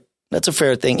fair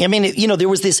thing. I mean, there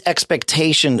was this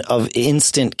expectation of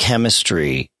instant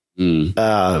chemistry, and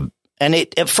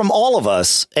it from all of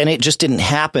us, and it just didn't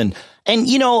happen. And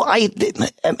I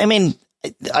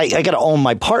got to own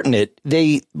my part in it.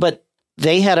 But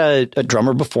they had a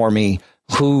drummer before me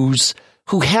who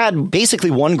had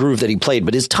basically one groove that he played,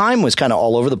 but his time was kind of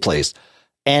all over the place.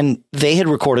 And they had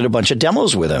recorded a bunch of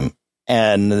demos with him.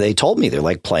 And they told me, they're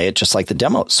like, play it just like the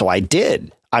demo. So I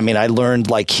did. I mean, I learned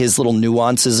like his little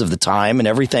nuances of the time and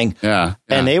everything. Yeah.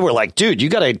 And they were like, dude, you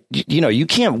gotta, you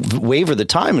can't waver the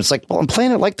time. It's like, well, I'm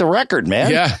playing it like the record,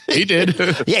 man. Yeah, he did.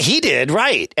 Yeah, he did.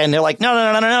 Right. And they're like,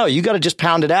 no. You got to just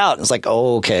pound it out. And it's like,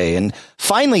 oh, okay. And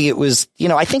finally it was,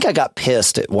 I think I got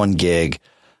pissed at one gig.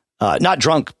 Not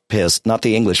drunk pissed, not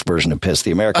the English version of pissed, the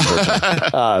American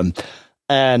version.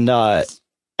 And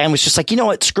was just like, you know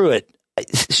what? Screw it.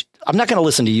 I'm not going to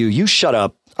listen to you. You shut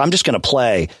up. I'm just going to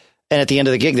play. And at the end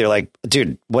of the gig, they're like,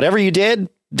 dude, whatever you did,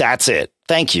 that's it.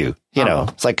 Thank you.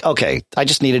 It's like, okay, I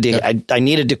just needed to, I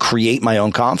needed to create my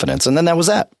own confidence. And then that was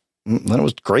that. Then it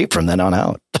was great from then on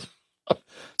out. But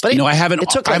I haven't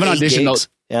auditioned.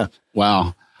 Yeah.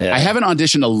 Wow. Yeah. I haven't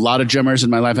auditioned a lot of drummers in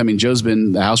my life. I mean, Joe's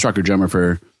been the House Rocker drummer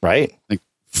for like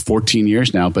 14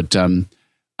 years now, but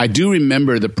I do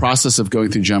remember the process of going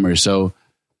through drummers. So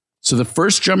the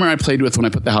first drummer I played with when I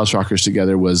put the House Rockers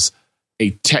together was a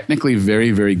technically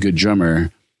very, very good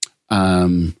drummer.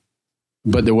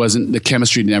 But the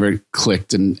chemistry never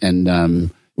clicked and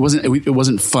it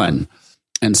wasn't fun.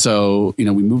 And so, we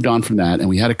moved on from that and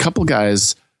we had a couple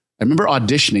guys. I remember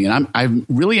auditioning and I'm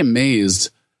really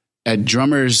amazed at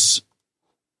drummers.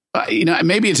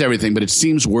 Maybe it's everything, but it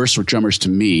seems worse for drummers to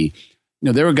me.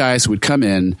 There were guys who would come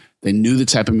in, they knew the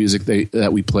type of music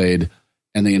that we played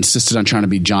and they insisted on trying to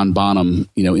be John Bonham,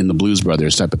 in the Blues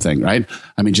Brothers type of thing. Right.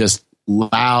 I mean, just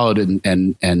loud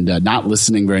and not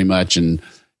listening very much and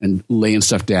laying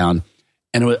stuff down.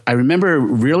 And I remember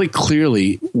really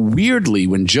clearly, weirdly,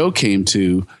 when Joe came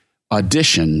to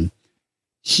audition,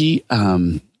 he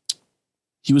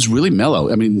was really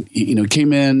mellow. I mean, he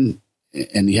came in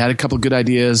and he had a couple of good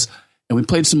ideas and we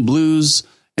played some blues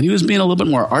and he was being a little bit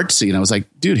more artsy. And I was like,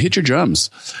 dude, hit your drums.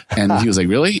 And he was like,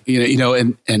 really?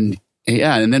 And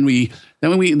yeah. And then we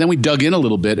dug in a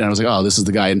little bit, and I was like, oh, this is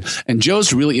the guy. And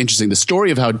Joe's really interesting. The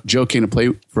story of how Joe came to play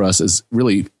for us is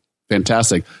really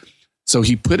fantastic. So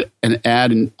he put an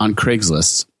ad on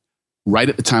Craigslist right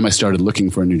at the time I started looking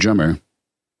for a new drummer.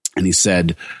 And he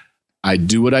said, I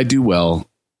do what I do well.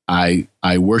 I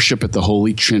worship at the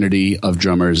holy trinity of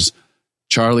drummers,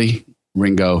 Charlie,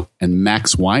 Ringo, and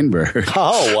Max Weinberg.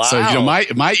 Oh, wow. So,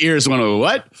 my ears went, oh,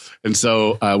 what? And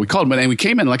so we called him, and we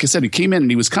came in, like I said, he came in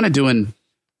and he was kind of doing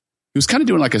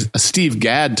like a Steve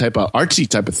Gadd type of artsy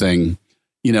type of thing,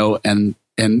 and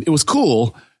it was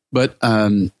cool. But,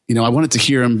 I wanted to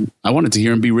hear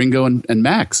him be Ringo and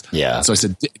Max. Yeah. So I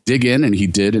said, dig in, and he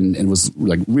did. And it was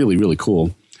like really, really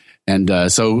cool.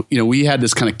 And so, we had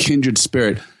this kind of kindred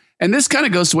spirit. And this kind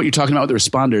of goes to what you're talking about with the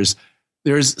Responders.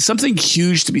 There's something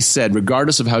huge to be said,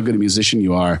 regardless of how good a musician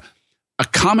you are. A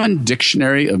common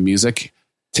dictionary of music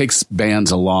takes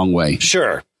bands a long way.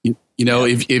 Sure.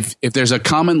 If there's a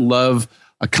common love,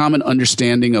 a common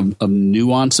understanding of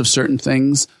nuance of certain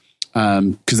things,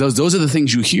 because those are the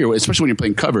things you hear, especially when you're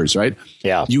playing covers, right?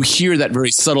 Yeah. You hear that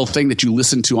very subtle thing that you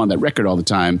listen to on that record all the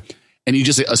time, and you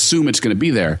just assume it's going to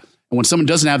be there. And when someone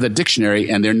doesn't have that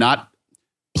dictionary and they're not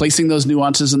placing those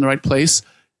nuances in the right place,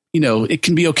 it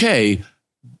can be okay,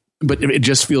 but it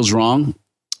just feels wrong.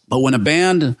 But when a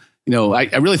band, I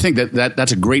really think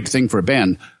that's a great thing for a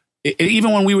band.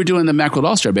 Even when we were doing the Macworld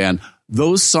All-Star Band,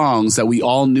 those songs that we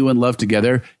all knew and loved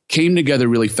together came together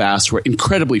really fast, were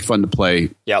incredibly fun to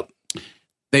play. Yep.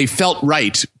 They felt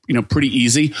right, pretty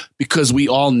easy because we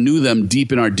all knew them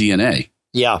deep in our DNA.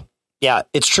 Yeah. Yeah,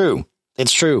 it's true.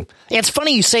 It's true. It's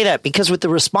funny you say that because with the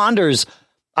Responders,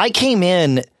 I came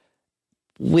in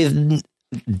with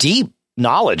deep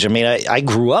knowledge. I mean, I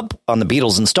grew up on the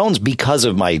Beatles and Stones because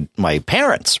of my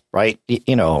parents, right?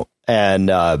 And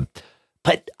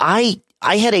but I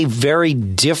had a very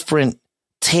different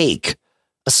take,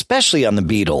 especially on the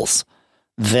Beatles,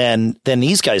 than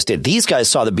these guys did. These guys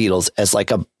saw the Beatles as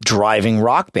like a driving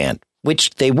rock band,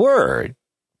 which they were,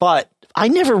 but I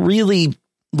never really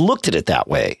looked at it that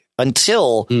way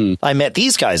until I met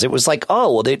these guys. It was like,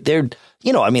 oh, well,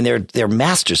 they're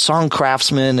master song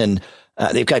craftsmen, and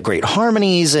they've got great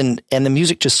harmonies, and the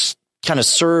music just kind of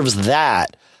serves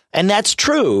that. And that's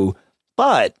true.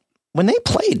 But when they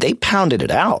played, they pounded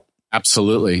it out.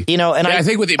 Absolutely. And I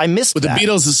think I missed with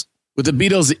that. With the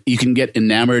Beatles, you can get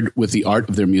enamored with the art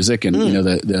of their music and,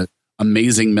 the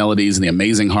amazing melodies and the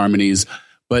amazing harmonies.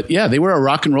 But yeah, they were a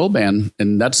rock and roll band,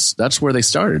 and that's where they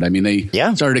started. I mean, they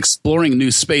started exploring a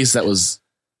new space that was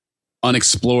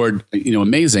unexplored,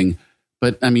 amazing.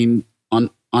 But I mean, on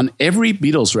every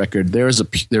Beatles record, there's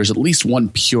at least one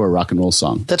pure rock and roll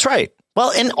song. That's right.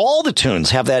 Well, and all the tunes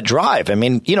have that drive. I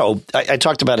mean, I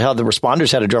talked about how the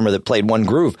Responders had a drummer that played one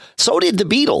groove. So did the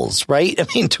Beatles, right? I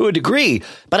mean, to a degree.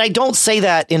 But I don't say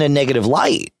that in a negative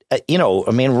light. I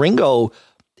mean, Ringo,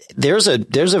 there's a,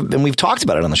 and we've talked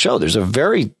about it on the show. There's a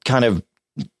very kind of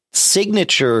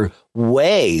signature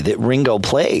way that Ringo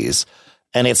plays.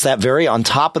 And it's that very on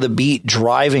top of the beat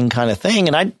driving kind of thing.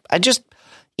 And I just,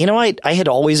 I had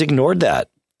always ignored that.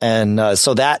 And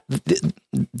so that,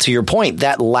 to your point,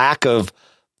 that lack of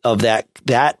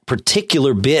that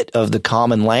particular bit of the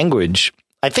common language,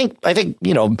 I think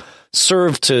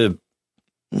served to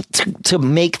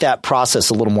make that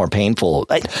process a little more painful.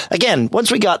 Again,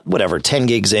 once we got 10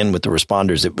 gigs in with the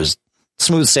Responders, it was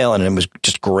smooth sailing, and it was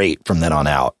just great from then on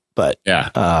out. But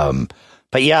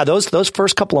yeah, those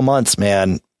first couple of months,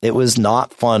 man, it was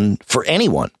not fun for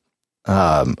anyone.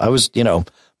 I was,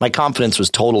 my confidence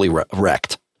was totally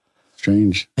wrecked.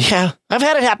 Strange. Yeah, I've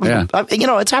had it happen. Yeah.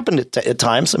 It's happened at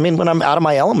times. I mean, when I'm out of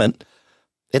my element,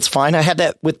 it's fine. I had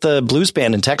that with the blues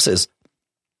band in Texas.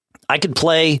 I could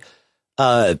play,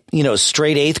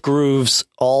 straight eighth grooves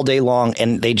all day long,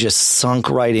 and they just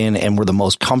sunk right in and were the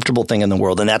most comfortable thing in the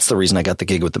world. And that's the reason I got the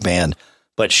gig with the band.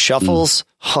 But shuffles,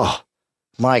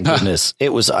 my goodness, I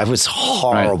was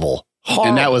horrible. Right.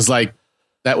 And that was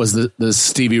the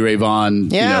Stevie Ray Vaughan,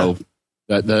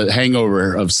 the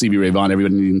hangover of Stevie Ray Vaughan,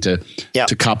 everybody needing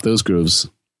to cop those grooves.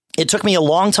 It took me a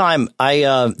long time.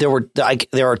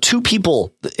 There are two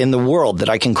people in the world that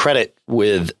I can credit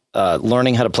with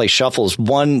learning how to play shuffles.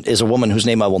 One is a woman whose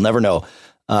name I will never know,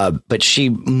 but she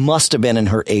must have been in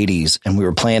her 80s, and we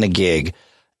were playing a gig,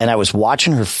 and I was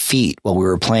watching her feet while we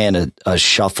were playing a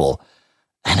shuffle,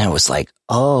 and I was like,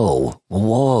 oh,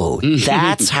 whoa,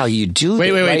 that's how you do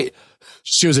it. Wait.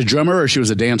 She was a drummer or she was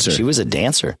a dancer? She was a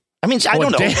dancer. I mean, I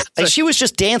don't know. She was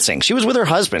just dancing. She was with her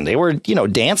husband. They were,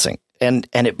 dancing. But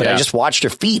I just watched her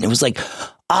feet, and it was like,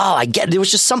 oh, I get it. There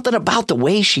was just something about the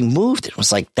way she moved. It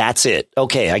was like, that's it.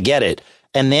 Okay, I get it.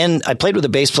 And then I played with a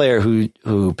bass player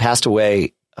who passed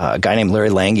away a guy named Larry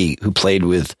Lange who played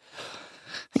with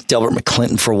I think Delbert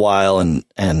McClinton for a while,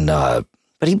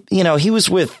 but he was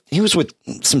with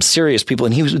some serious people,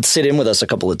 and he would sit in with us a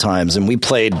couple of times, and we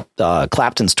played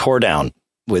Clapton's Tore Down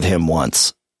with him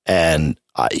once, and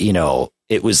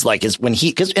it was like and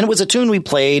it was a tune we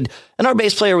played, and our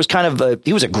bass player was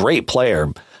he was a great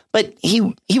player, but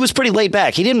he was pretty laid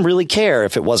back. He didn't really care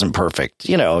if it wasn't perfect.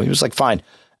 He was like, fine.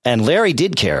 And Larry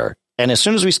did care. And as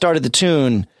soon as we started the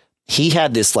tune, he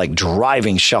had this like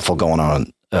driving shuffle going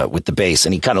on with the bass.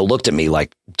 And he kind of looked at me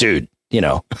like, dude,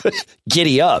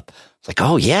 giddy up. It's like,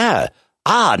 oh yeah.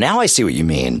 Now I see what you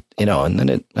mean. And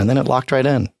then it locked right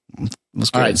in. It was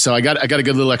good. All right. So I got a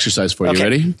good little exercise for you. Okay.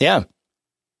 Ready? Yeah.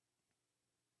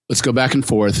 Let's go back and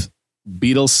forth.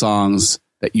 Beatles songs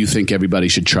that you think everybody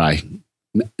should try.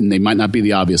 And they might not be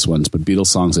the obvious ones, but Beatles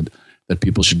songs that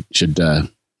people should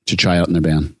try out in their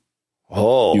band.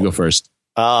 Oh, you go first.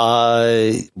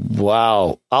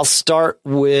 Wow. I'll start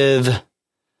with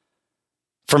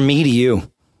From Me to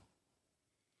You.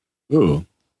 Ooh.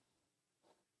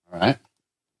 All right.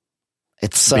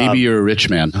 It's Baby, You're a Rich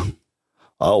Man.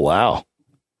 Oh, wow.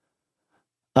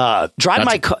 Drive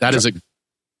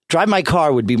My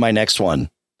Car would be my next one.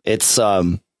 It's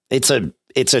a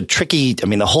tricky,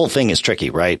 the whole thing is tricky,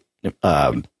 right?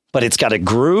 But it's got a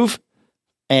groove,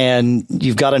 and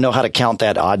you've got to know how to count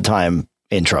that odd time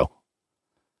intro.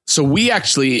 So we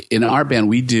actually, in our band,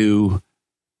 we do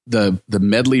the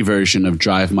medley version of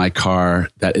Drive My Car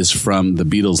that is from the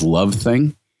Beatles Love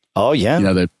Thing. Oh,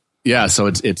 yeah. So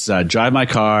it's Drive My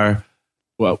Car,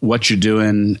 What You're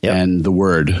Doing, yep, and The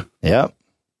Word. Yep.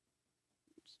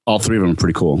 All three of them are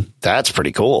pretty cool. That's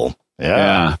pretty cool.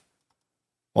 Yeah.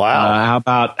 Wow.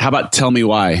 How about Tell Me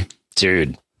Why?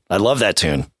 Dude, I love that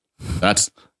tune.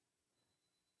 That's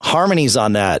harmonies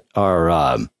on that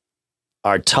are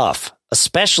tough,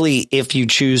 especially if you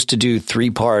choose to do 3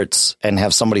 parts and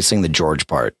have somebody sing the George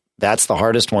part. That's the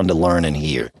hardest one to learn and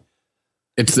hear.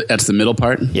 That's the middle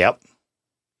part. Yep.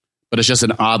 But it's just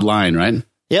an odd line, right?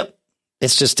 Yep.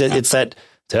 It's just it's that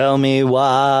tell me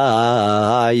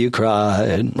why you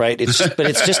cried, right?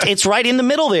 It's right in the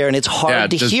middle there, and it's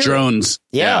hard to hear. Drones.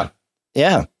 Yeah.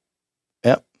 Yep.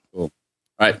 Cool. All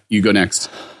right, you go next.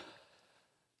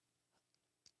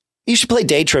 You should play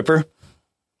Day Tripper,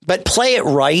 but play it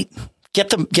right. Get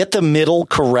the middle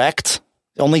correct.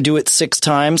 Only do it 6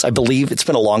 times. I believe it's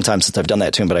been a long time since I've done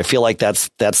that tune, but I feel like that's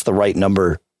the right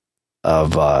number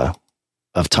of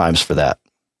times for that.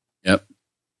 Yep.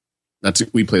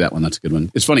 We play that one. That's a good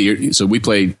one. It's funny. So we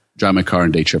play Drive My Car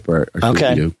and Day Tripper.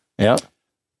 Okay. We do. Yeah.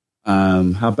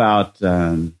 How about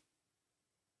well,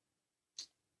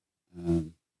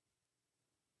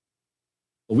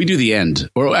 we do the end.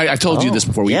 Or I've told you this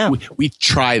before. We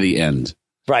try the end.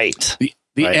 Right.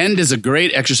 The end is a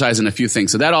great exercise in a few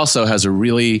things. So that also has a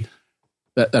really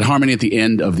that harmony at the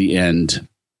end of the end.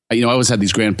 I always had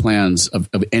these grand plans of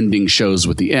ending shows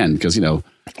with the end because why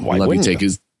Love You wouldn't Take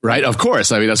is right. Of course,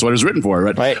 that's what it was written for,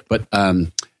 right? But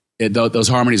those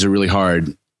harmonies are really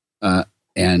hard. I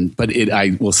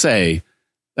will say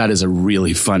that is a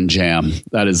really fun jam.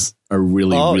 That is a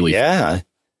really really fun.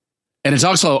 And it's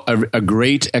also a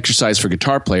great exercise for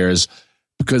guitar players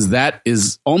because that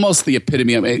is almost the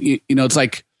epitome of it's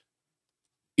like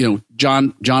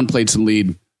John played some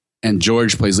lead and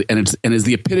George plays lead, and is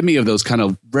the epitome of those kind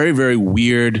of very very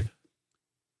weird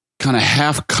kind of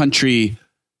half country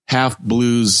half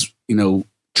blues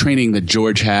training that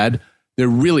George had. They're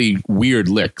really weird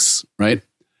licks, right?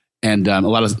 And a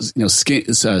lot of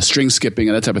string skipping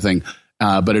and that type of thing.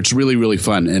 But it's really really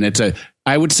fun, and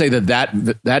I would say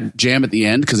that jam at the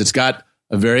end because it's got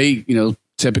a very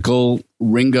typical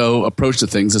Ringo approach to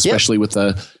things, especially with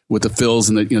the fills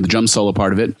and the drum solo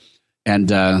part of it, and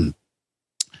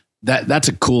that's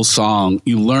a cool song.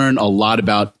 You learn a lot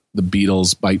about the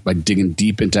Beatles by digging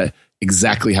deep into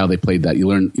exactly how they played that. You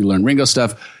learn Ringo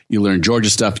stuff, you learn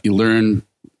George's stuff, you learn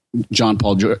John,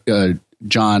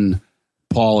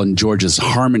 Paul, and George's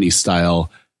harmony style.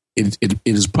 It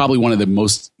is probably one of the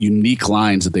most unique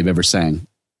lines that they've ever sang.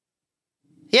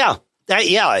 Yeah,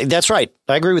 that's right.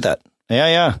 I agree with that.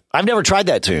 Yeah. I've never tried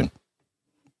that tune.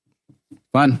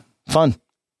 Fun.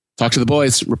 Talk to the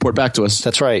boys. Report back to us.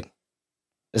 That's right.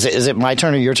 Is it my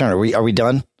turn or your turn? Are we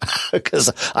done?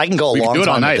 Because I can go a long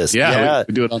time with this. Yeah.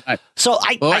 We do it all night. So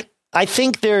I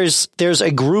think there's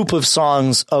a group of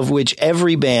songs of which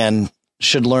every band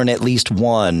should learn at least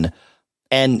one.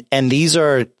 And these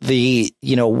are the,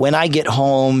 when I get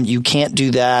home, you can't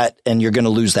do that and you're going to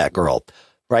lose that girl,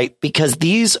 right? Because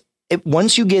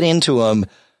once you get into them,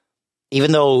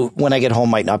 even though When I Get Home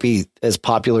might not be as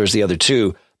popular as the other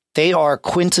two, they are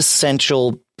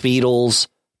quintessential Beatles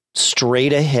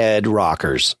straight ahead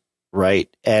rockers, right?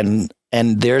 And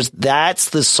that's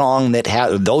the song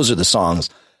those are the songs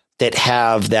that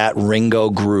have that Ringo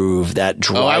groove, that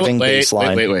driving bass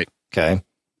line. Wait. Okay.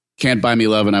 Can't Buy Me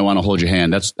Love and I Want to Hold Your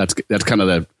Hand. That's kind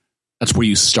of that's where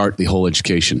you start the whole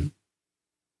education.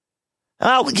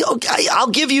 I'll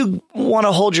give you Want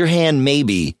to Hold Your Hand,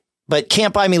 maybe, but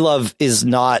Can't Buy Me Love is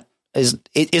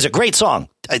a great song.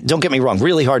 Don't get me wrong.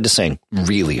 Really hard to sing,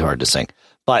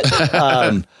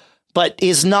 but, but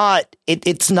is not,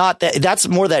 it's not that's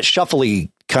more that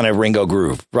shuffly kind of Ringo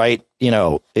groove, right?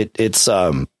 Whereas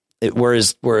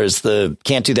the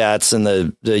Can't Do That's and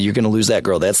the You're Gonna Lose That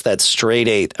Girl, that's that straight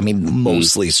eighth. I mean,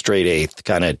 mostly straight eighth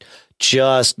kind of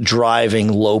just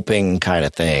driving, loping kind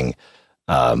of thing.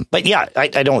 But yeah,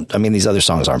 I mean, these other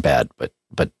songs aren't bad, but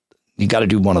you got to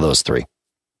do one of those three.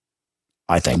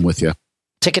 I think. I'm with you.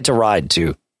 Ticket to Ride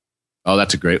too. Oh,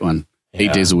 that's a great one.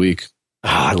 Yeah. 8 days a week.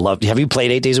 I love. Have you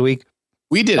played 8 days a week?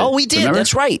 We did. Oh, we did. Remember?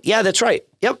 That's right. Yeah, that's right.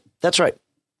 Yep, that's right.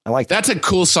 I like that. That's a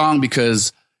cool song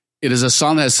because it is a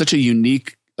song that has such a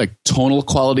unique tonal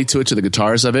quality to the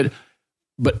guitars of it.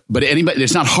 But anybody,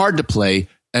 it's not hard to play.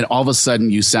 And all of a sudden,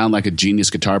 you sound like a genius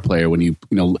guitar player when you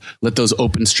let those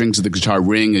open strings of the guitar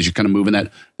ring as you're kind of moving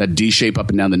that D shape up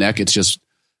and down the neck. It's just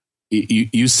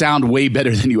you sound way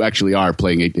better than you actually are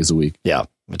playing 8 days a week. Yeah,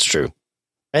 it's true.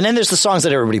 And then there's the songs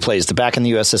that everybody plays, the Back in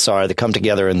the USSR, that come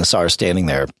together and the SAR standing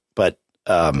there. But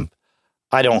I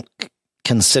don't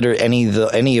consider any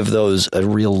of those a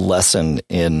real lesson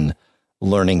in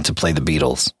learning to play the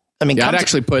Beatles. I mean, I'd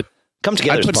actually put Come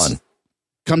Together is fun.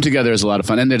 Come Together is a lot of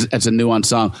fun, and it's a nuanced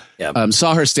song. Yeah.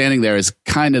 Saw Her Standing There is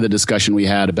kind of the discussion we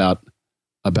had about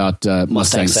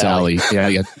Mustang Sally.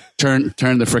 Yeah. Turn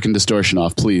the frickin' distortion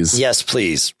off, please. Yes,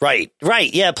 please. Right.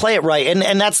 Yeah, play it right.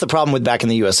 And that's the problem with Back in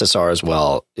the USSR as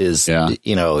well. Is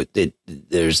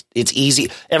it's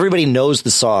easy. Everybody knows the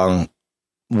song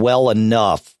well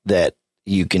enough that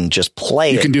you can just play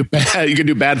it. You can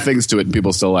do bad things to it, and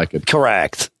people still like it.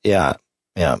 Correct. Yeah.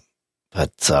 But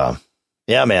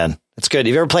yeah, man. It's good.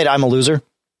 Have you ever played I'm a Loser?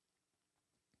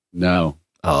 No.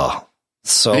 Oh,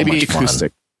 so maybe much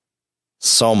acoustic. Fun.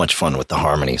 So much fun with the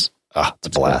harmonies. Oh, it's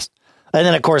a blast. And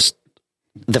then, of course,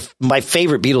 my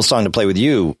favorite Beatles song to play with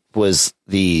you was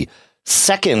the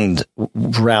second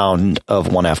round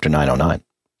of One After 909.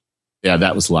 Yeah,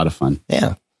 that was a lot of fun.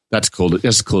 Yeah. That's cool.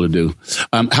 That's cool to do.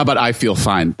 How about I Feel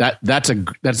Fine? That's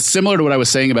similar to what I was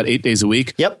saying about 8 days a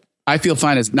week. Yep. I Feel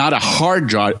Fine is not a hard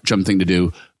jump thing to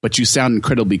do, but you sound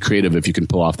incredibly creative if you can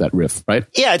pull off that riff, right?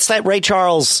 Yeah, it's that Ray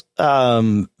Charles,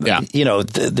 kind of a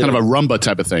rumba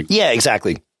type of thing. Yeah,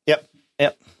 exactly. Yep.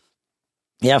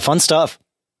 Yeah, fun stuff.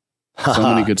 So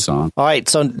many good songs. All right,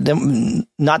 so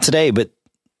not today, but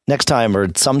next time or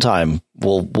sometime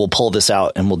we'll pull this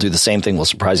out and we'll do the same thing. We'll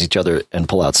surprise each other and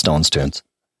pull out Stones tunes.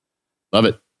 Love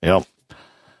it. Yep. I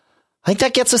think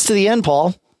that gets us to the end, Paul.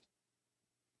 It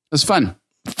was fun.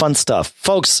 Fun stuff.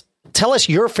 Folks, tell us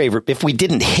your favorite, if we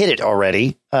didn't hit it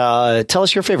already, tell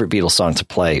us your favorite Beatles song to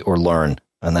play or learn.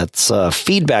 And that's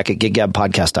feedback at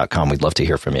giggabpodcast.com. We'd love to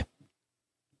hear from you.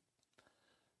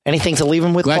 Anything to leave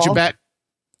them with, Glad Paul? You're back.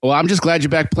 Well, I'm just glad you're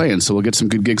back playing, so we'll get some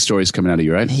good gig stories coming out of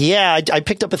you, right? Yeah, I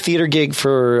picked up a theater gig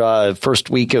for first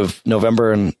week of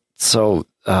November, and so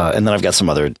and then I've got some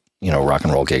other rock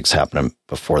and roll gigs happening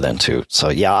before then too. So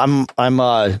yeah, I'm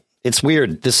it's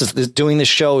weird. Doing this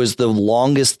show is the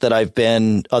longest that I've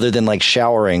been, other than like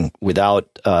showering,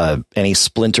 without any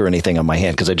splint or anything on my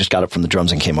hand, because I just got it from the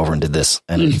drums and came over and did this.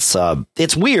 And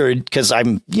it's weird because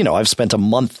I've spent a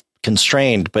month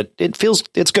constrained, but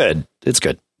it's good. It's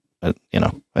good. And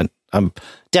I'm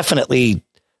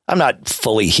not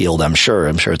fully healed. I'm sure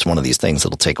it's one of these things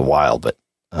that'll take a while, but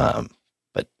I'm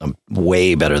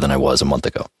way better than I was a month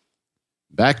ago.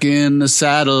 Back in the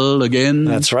saddle again.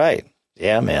 That's right.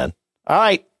 Yeah, man. All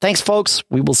right. Thanks, folks.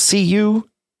 We will see you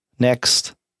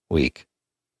next week.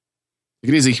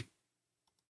 Take it easy.